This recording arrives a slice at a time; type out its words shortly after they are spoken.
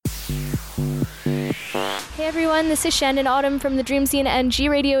Hey everyone, this is Shannon Autumn from the Dream Scene and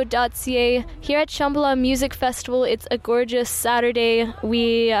gradio.ca. Here at Shambhala Music Festival, it's a gorgeous Saturday.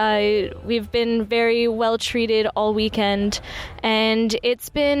 We've been very well treated all weekend, and it's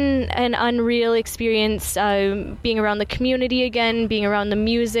been an unreal experience being around the community again, being around the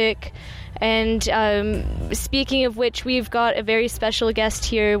music. And speaking of which, we've got a very special guest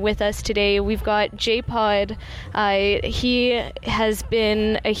here with us today. We've got JPod. He has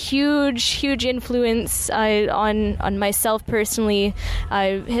been a huge influence on myself personally.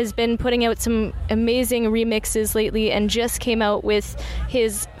 Has been putting out some amazing remixes lately and just came out with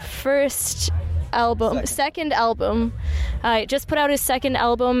his second album. Just put out his second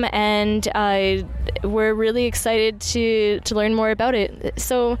album, and we're really excited to learn more about it.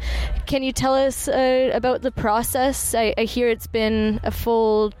 So can you tell us about the process? I hear it's been a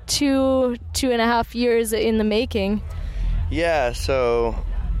full two and a half years in the making. Yeah, so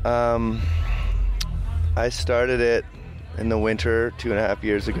I started it in the winter 2.5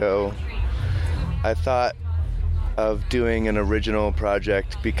 years ago. I thought of doing an original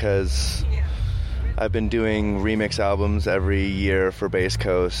project because I've been doing remix albums every year for Bass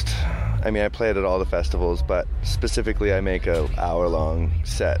Coast. I mean, I play it at all the festivals, but specifically I make an hour-long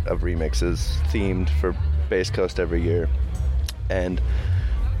set of remixes themed for Bass Coast every year. And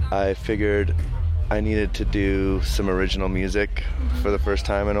I figured I needed to do some original music for the first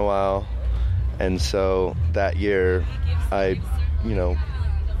time in a while. And so that year I,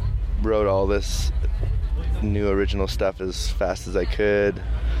 wrote all this new original stuff as fast as I could,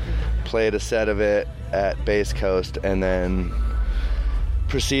 played a set of it at Bass Coast, and then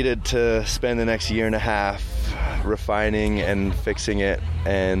proceeded to spend the next year and a half refining and fixing it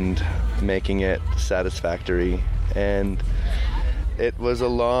and making it satisfactory. And it was a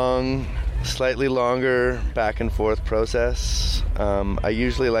long, slightly longer back and forth process. I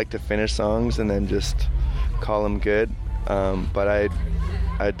usually like to finish songs and then just call them good, but I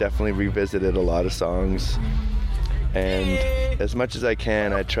definitely revisited a lot of songs, and as much as I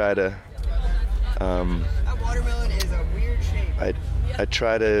can, I try to I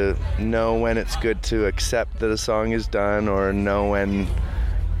try to know when it's good to accept that a song is done, or know when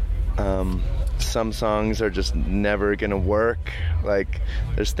some songs are just never gonna work. Like,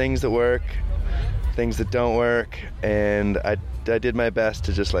 there's things that work, things that don't work, and I did my best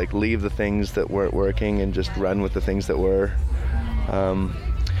to just leave the things that weren't working and just run with the things that were.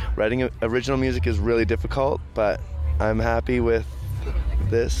 Writing original music is really difficult, but I'm happy with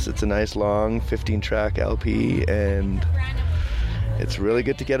this. It's a nice long 15-track LP, and it's really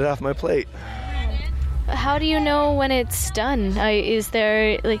good to get it off my plate. How do you know when it's done? Is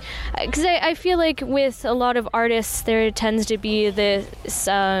there, because I feel like with a lot of artists there tends to be this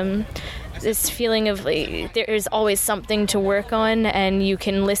feeling of there's always something to work on, and you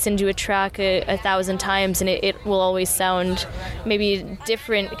can listen to a track a 1,000 times and it will always sound maybe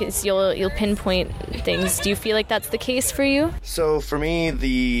different because you'll pinpoint things. Do you feel like that's the case for you? So for me,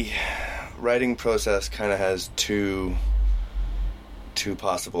 the writing process kind of has two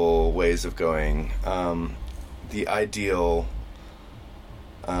possible ways of going. The ideal,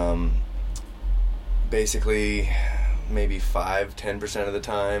 basically maybe 5-10% of the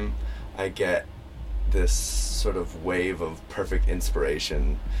time, I get this sort of wave of perfect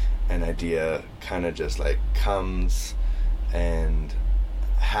inspiration. An idea kind of just comes and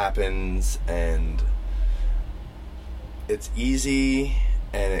happens, and it's easy,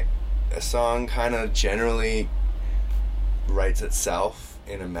 and a song kind of generally writes itself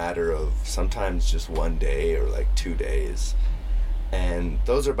in a matter of sometimes just 1 day or 2 days, and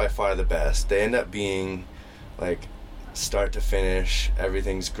those are by far the best. They end up being start to finish,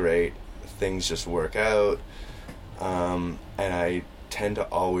 everything's great, things just work out, and I tend to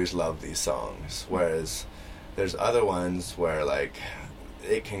always love these songs, whereas there's other ones where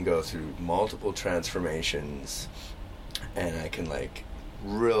it can go through multiple transformations, and I can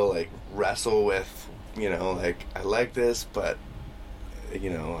wrestle with I like this, but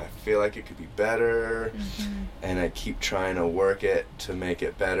I feel like it could be better, and I keep trying to work it to make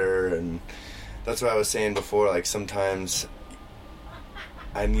it better. And that's what I was saying before, sometimes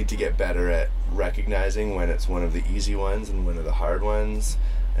I need to get better at recognizing when it's one of the easy ones and one of the hard ones,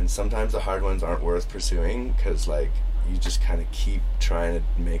 and sometimes the hard ones aren't worth pursuing because you just kind of keep trying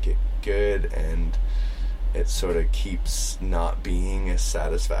to make it good, and it sort of keeps not being as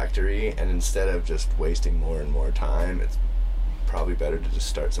satisfactory, and instead of just wasting more and more time, it's probably better to just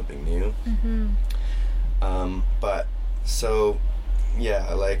start something new. But so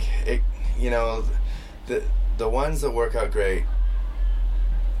yeah, the ones that work out great,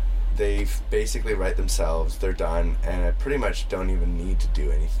 they basically write themselves. They're done, and I pretty much don't even need to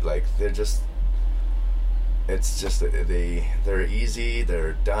do anything. Like, it's just they're easy,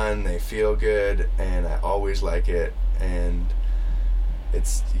 they're done, they feel good, and I always like it. And you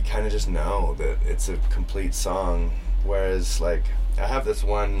kind of just know that it's a complete song. Whereas, like, I have this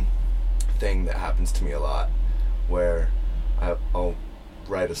one thing that happens to me a lot, where I'll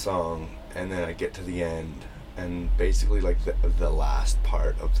write a song, and then I get to the end, and basically, like, the last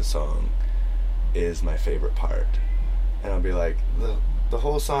part of the song is my favorite part. And I'll be like, the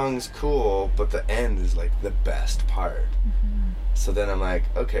whole song's cool, but the end is, like, the best part. Mm-hmm. So then I'm like,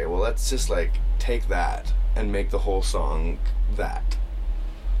 okay, well, let's just, like, take that and make the whole song that.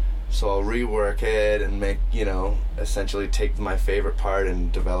 So I'll rework it and make, essentially take my favorite part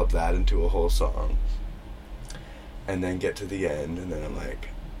and develop that into a whole song. And then get to the end, and then I'm like,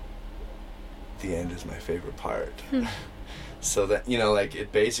 the end is my favorite part. So that, like,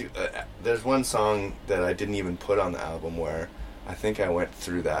 it basically, there's one song that I didn't even put on the album where I think I went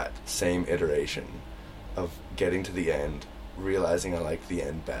through that same iteration of getting to the end, realizing I like the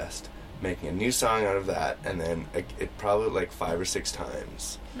end best, making a new song out of that, and then it probably like 5 or 6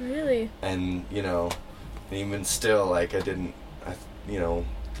 times. Really? And, even still, like, that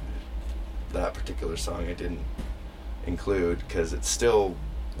particular song I didn't include because it still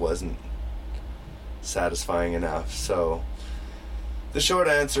wasn't satisfying enough. So the short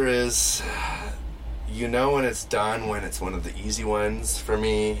answer is, when it's done, when it's one of the easy ones for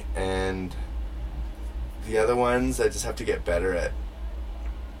me, and the other ones I just have to get better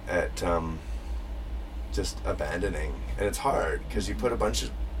at just abandoning. And it's hard because you put a bunch of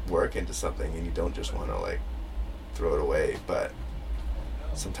work into something and you don't just want to, like, throw it away, but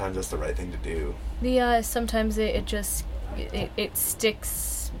sometimes that's the right thing to do. Yeah, sometimes it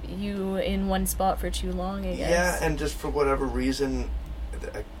sticks you in one spot for too long, I guess. Yeah, and just for whatever reason,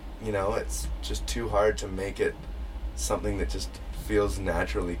 it's just too hard to make it something that just feels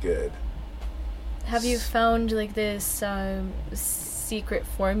naturally good. Have you found, like, this secret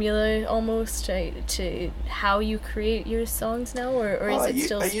formula almost to how you create your songs now, or is it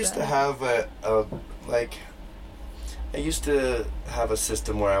still? I used to have I used to have a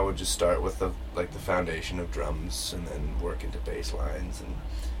system where I would just start with the foundation of drums and then work into bass lines,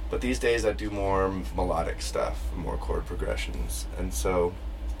 but these days I do more melodic stuff, more chord progressions, and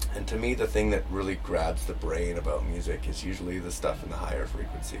to me the thing that really grabs the brain about music is usually the stuff in the higher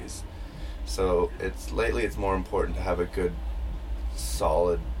frequencies. So lately it's more important to have a good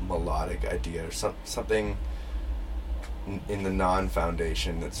solid melodic idea or something in the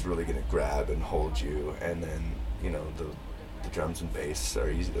non-foundation that's really going to grab and hold you, and then the drums and bass are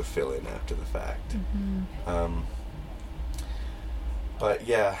easy to fill in after the fact. Mm-hmm. But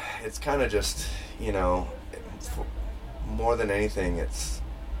yeah, it's kind of just, more than anything, it's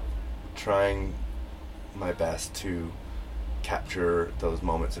trying my best to capture those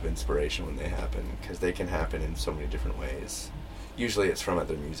moments of inspiration when they happen, because they can happen in so many different ways. Usually it's from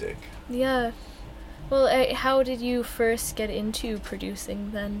other music. Yeah. Well, how did you first get into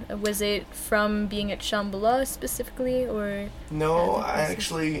producing then? Was it from being at Shambhala specifically, or? No, I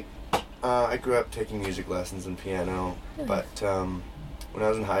actually, I grew up taking music lessons and piano, but when I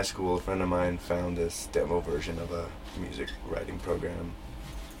was in high school, a friend of mine found this demo version of a music writing program,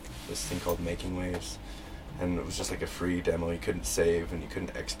 this thing called Making Waves, and it was just like a free demo. You couldn't save and you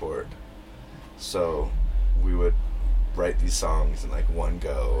couldn't export, so we would write these songs in like one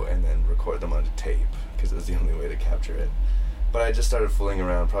go and then record them onto tape because it was the only way to capture it. But I just started fooling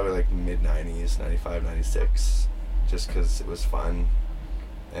around probably like mid-90s, 95, 96, just because it was fun,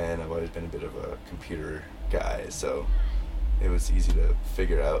 and I've always been a bit of a computer guy, so it was easy to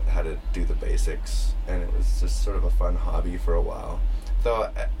figure out how to do the basics, and it was just sort of a fun hobby for a while.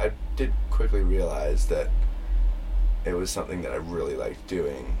 Though I did quickly realize that it was something that I really liked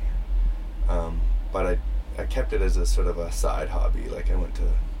doing, but I kept it as a sort of a side hobby. Like, I went to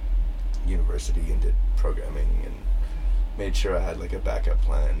university and did programming and made sure I had like a backup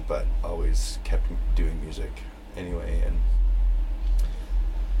plan, but always kept doing music anyway. And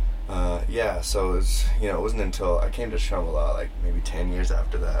so it was, it wasn't until I came to Shambhala like maybe 10 years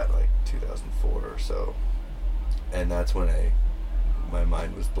after that, like 2004 or so, and that's when my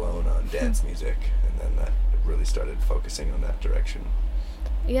mind was blown on dance music, and then that really started focusing on that direction.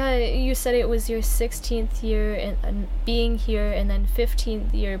 Yeah, you said it was your 16th year and being here, and then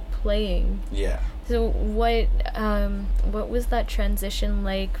 15th year playing. Yeah. So what was that transition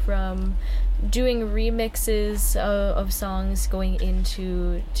like from doing remixes of songs going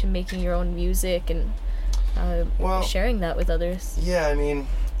into making your own music and sharing that with others? Yeah, I mean,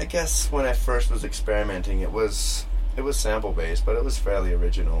 I guess when I first was experimenting, it was sample based, but it was fairly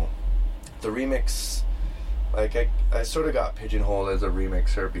original. the remix, like I sort of got pigeonholed as a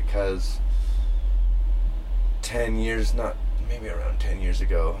remixer because 10 years, not maybe around 10 years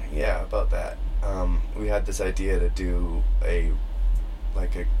ago, yeah, about that, we had this idea to do a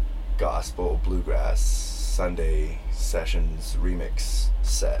gospel bluegrass Sunday sessions remix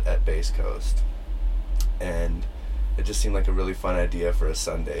set at Bass Coast, and it just seemed like a really fun idea for a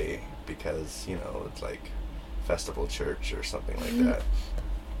Sunday because, you know, it's like festival church or something like that.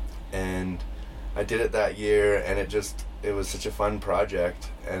 And I did it that year, and it was such a fun project,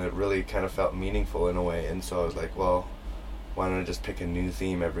 and it really kind of felt meaningful in a way. And so I was like, well, why don't I just pick a new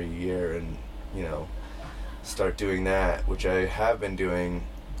theme every year and, you know, start doing that, which I have been doing.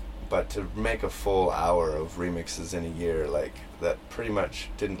 But to make a full hour of remixes in a year, like, that pretty much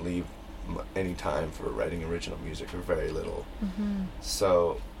didn't leave any time for writing original music, or very little.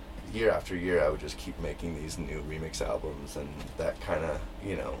 So year after year I would just keep making these new remix albums, and that kind of,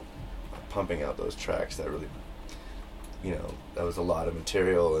 you know, pumping out those tracks that really, you know, that was a lot of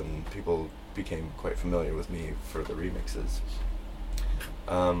material, and people became quite familiar with me for the remixes.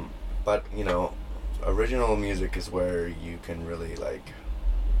 But, you know, original music is where you can really, like,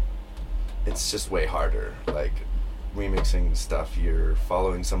 it's just way harder. Like, remixing stuff, you're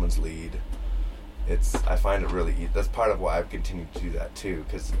following someone's lead. I find it really that's part of why I've continued to do that too,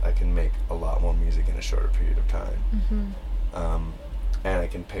 because I can make a lot more music in a shorter period of time. And I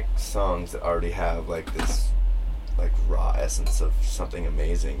can pick songs that already have like this like raw essence of something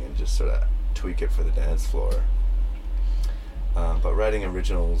amazing and just sort of tweak it for the dance floor. But writing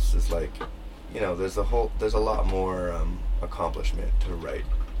originals is like, you know, there's a lot more accomplishment to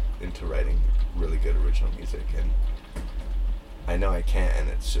writing really good original music, and I know I can.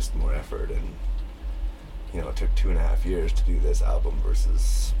 It's just more effort, and, you know, it took 2.5 years to do this album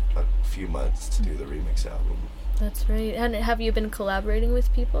versus a few months to do the remix album. That's right. And have you been collaborating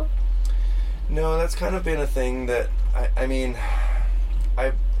with people? No, that's kind of been a thing that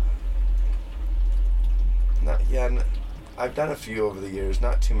I've done a few over the years,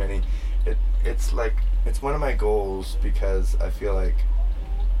 not too many. It's one of my goals, because I feel like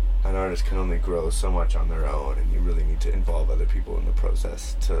an artist can only grow so much on their own, and you really need to involve other people in the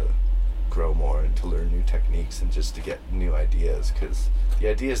process to grow more and to learn new techniques and just to get new ideas, because the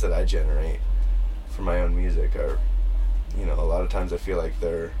ideas that I generate for my own music are, you know, a lot of times I feel like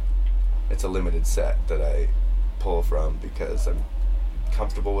it's a limited set that I pull from because I'm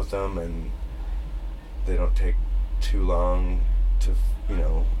comfortable with them and they don't take too long to, you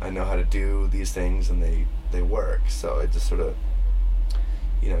know, I know how to do these things and they work, so I just sort of,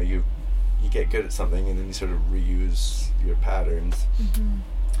 you know, you get good at something and then you sort of reuse your patterns.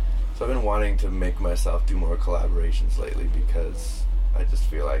 So I've been wanting to make myself do more collaborations lately, because I just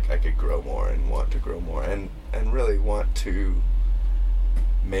feel like I could grow more and want to grow more and really want to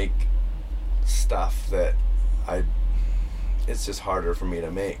make stuff that it's just harder for me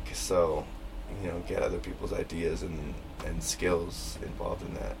to make. So, you know, get other people's ideas and skills involved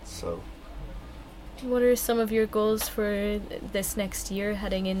in that. So what are some of your goals for this next year,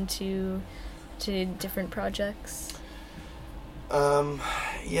 heading into different projects?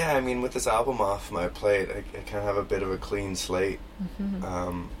 Yeah, I mean, with this album off my plate, I kind of have a bit of a clean slate.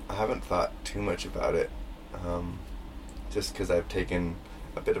 I haven't thought too much about it, just because I've taken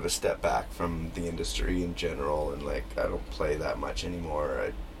a bit of a step back from the industry in general, and like, I don't play that much anymore.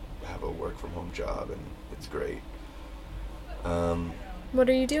 I have a work from home job, and it's great. What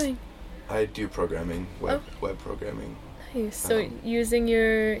are you doing? I do programming, web programming. Nice. So using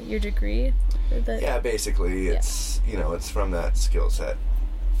your degree? Yeah, basically, it's, you know, it's from that skill set,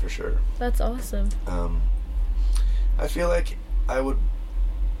 for sure. That's awesome. I feel like I would,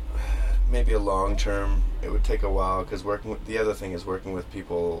 maybe a long term, it would take a while, because the other thing is working with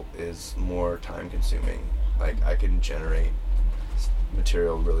people is more time consuming. Like, I can generate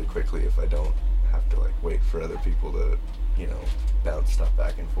material really quickly if I don't have to like wait for other people to, you know, bounce stuff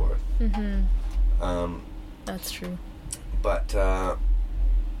back and forth. That's true. But I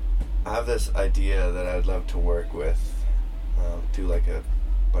have this idea that I'd love to work with, do like a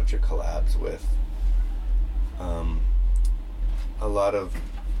bunch of collabs with a lot of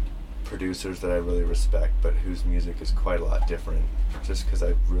producers that I really respect, but whose music is quite a lot different, just because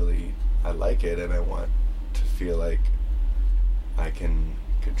I like it, and I want to feel like I can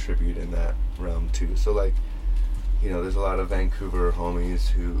contribute in that realm too. So like, you know, there's a lot of Vancouver homies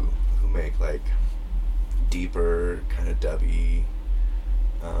who make like deeper, kind of dubby,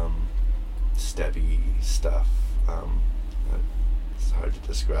 steppy stuff. It's hard to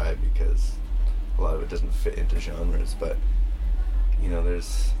describe because a lot of it doesn't fit into genres, but, you know,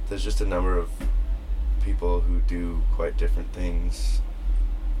 there's just a number of people who do quite different things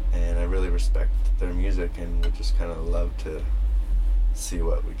and I really respect their music, and would just kind of love to see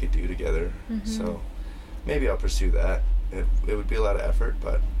what we could do together. So maybe I'll pursue that. It would be a lot of effort,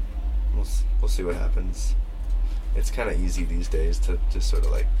 but we'll see what happens. It's kind of easy these days to just sort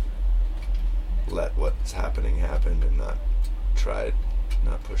of like let what's happening happen and not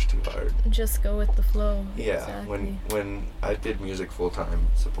push too hard. Just go with the flow. Yeah. Exactly. When I did music full time,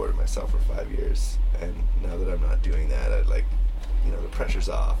 supported myself for 5 years, and now that I'm not doing that, I like, the pressure's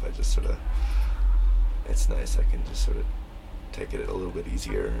off. I just sort of, it's nice. I can just sort of take it a little bit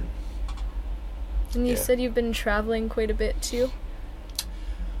easier. And you said you've been traveling quite a bit too?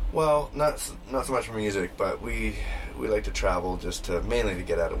 Well, not so much for music, but we like to travel mainly to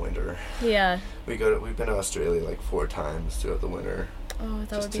get out of winter. Yeah. We've been to Australia like 4 times throughout the winter. Oh,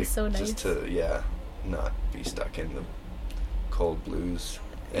 that would be so nice. Just to, not be stuck in the cold blues.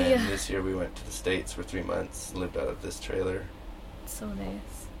 And this year we went to the States for 3 months, lived out of this trailer. So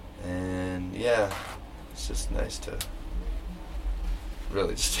nice. And it's just nice to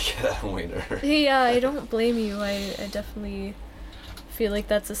really just to get out of winter. Yeah, I don't blame you. I definitely feel like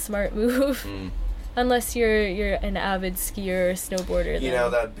that's a smart move. Unless you're an avid skier or snowboarder.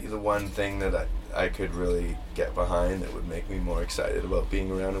 That'd be the one thing that I could really get behind that would make me more excited about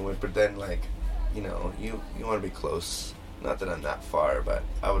being around in winter. But then, like, you want to be close. Not that I'm that far, but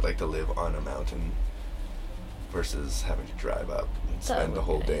I would like to live on a mountain versus having to drive up and spend the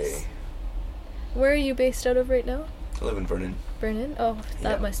whole day. Where are you based out of right now? I live in Vernon. Vernon? Oh,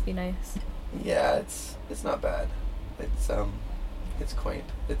 that must be nice. Yeah, it's not bad. It's quaint.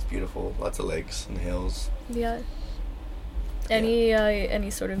 It's beautiful. Lots of lakes and hills. Yeah. Any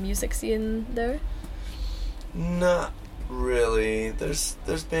sort of music scene there? Not really. There's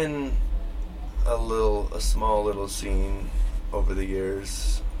been a small little scene over the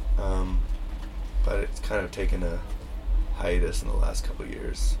years, but it's kind of taken a hiatus in the last couple of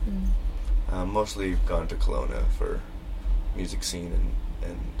years. Mostly gone to Kelowna for music scene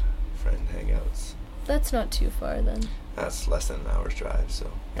and friend hangouts. That's not too far then. That's less than an hour's drive,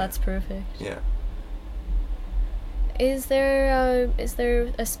 so. That's perfect. Yeah. Is there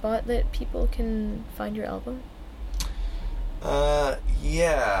a spot that people can find your album?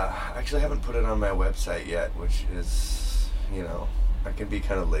 Yeah. Actually, I haven't put it on my website yet, which is, I can be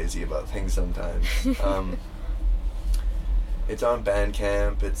kind of lazy about things sometimes. It's on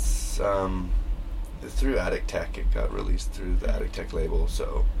Bandcamp. It's through Attic Tech. It got released through the Attic Tech label,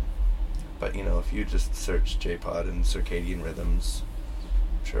 so. But, if you just search JPod and Circadian Rhythms,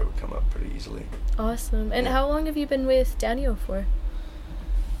 I'm sure it would come up pretty easily. Awesome. And how long have you been with Daniel for?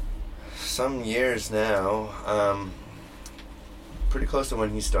 Some years now. Pretty close to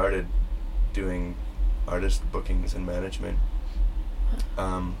when he started doing artist bookings and management.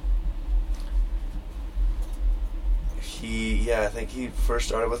 I think he first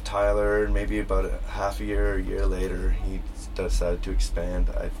started with Tyler, and maybe about a year later, he decided to expand.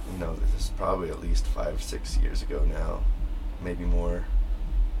 This is probably at least 5-6 years ago now, maybe more,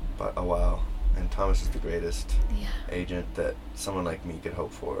 but a while. And Thomas is the greatest agent that someone like me could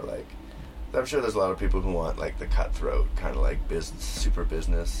hope for. Like, I'm sure there's a lot of people who want like the cutthroat kind of like super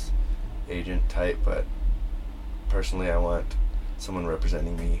business agent type, but personally, I want someone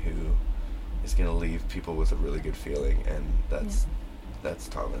representing me who is going to leave people with a really good feeling, and that's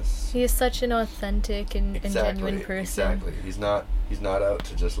Thomas. He is such an authentic and genuine person. Exactly. He's not out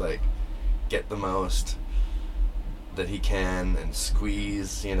to just like get the most that he can and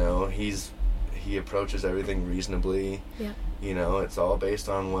squeeze. He approaches everything reasonably. Yeah. It's all based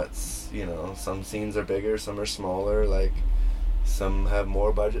on what's some scenes are bigger, some are smaller. Like some have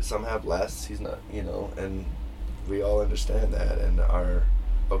more budget, some have less. He's not and we all understand that and are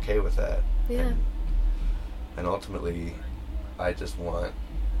okay with that. Yeah. And ultimately, I just want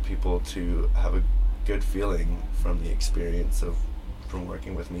people to have a good feeling from the experience from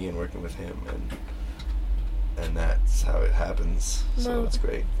working with me and working with him, and that's how it happens. So it's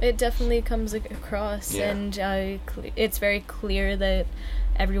great. It definitely comes across, and it's very clear that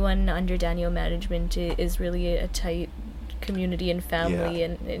everyone under Daniel management is really a tight community and family,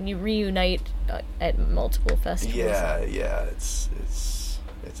 and you reunite at multiple festivals. Yeah,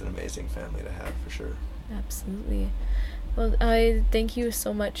 it's an amazing family to have, for sure. Absolutely. Well, I thank you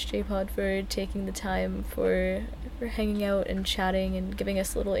so much, JPod, for taking the time for hanging out and chatting and giving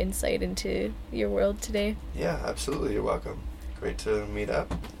us a little insight into your world today. Yeah, absolutely. You're welcome. Great to meet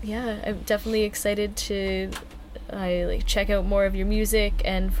up. Yeah, I'm definitely excited to check out more of your music,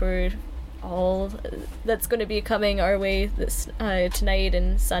 and for all that's going to be coming our way this tonight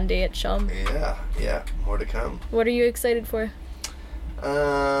and Sunday at Shambhala. Yeah, more to come. What are you excited for?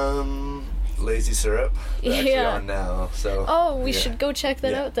 Lazy Syrup. They're actually Yeah. on now. So. Oh, we yeah. should go check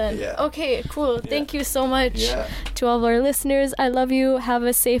that out then. Yeah. Okay, cool. Yeah. Thank you so much. Yeah. To all of our listeners, I love you. Have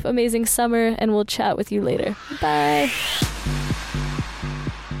a safe, amazing summer, and we'll chat with you later. Bye.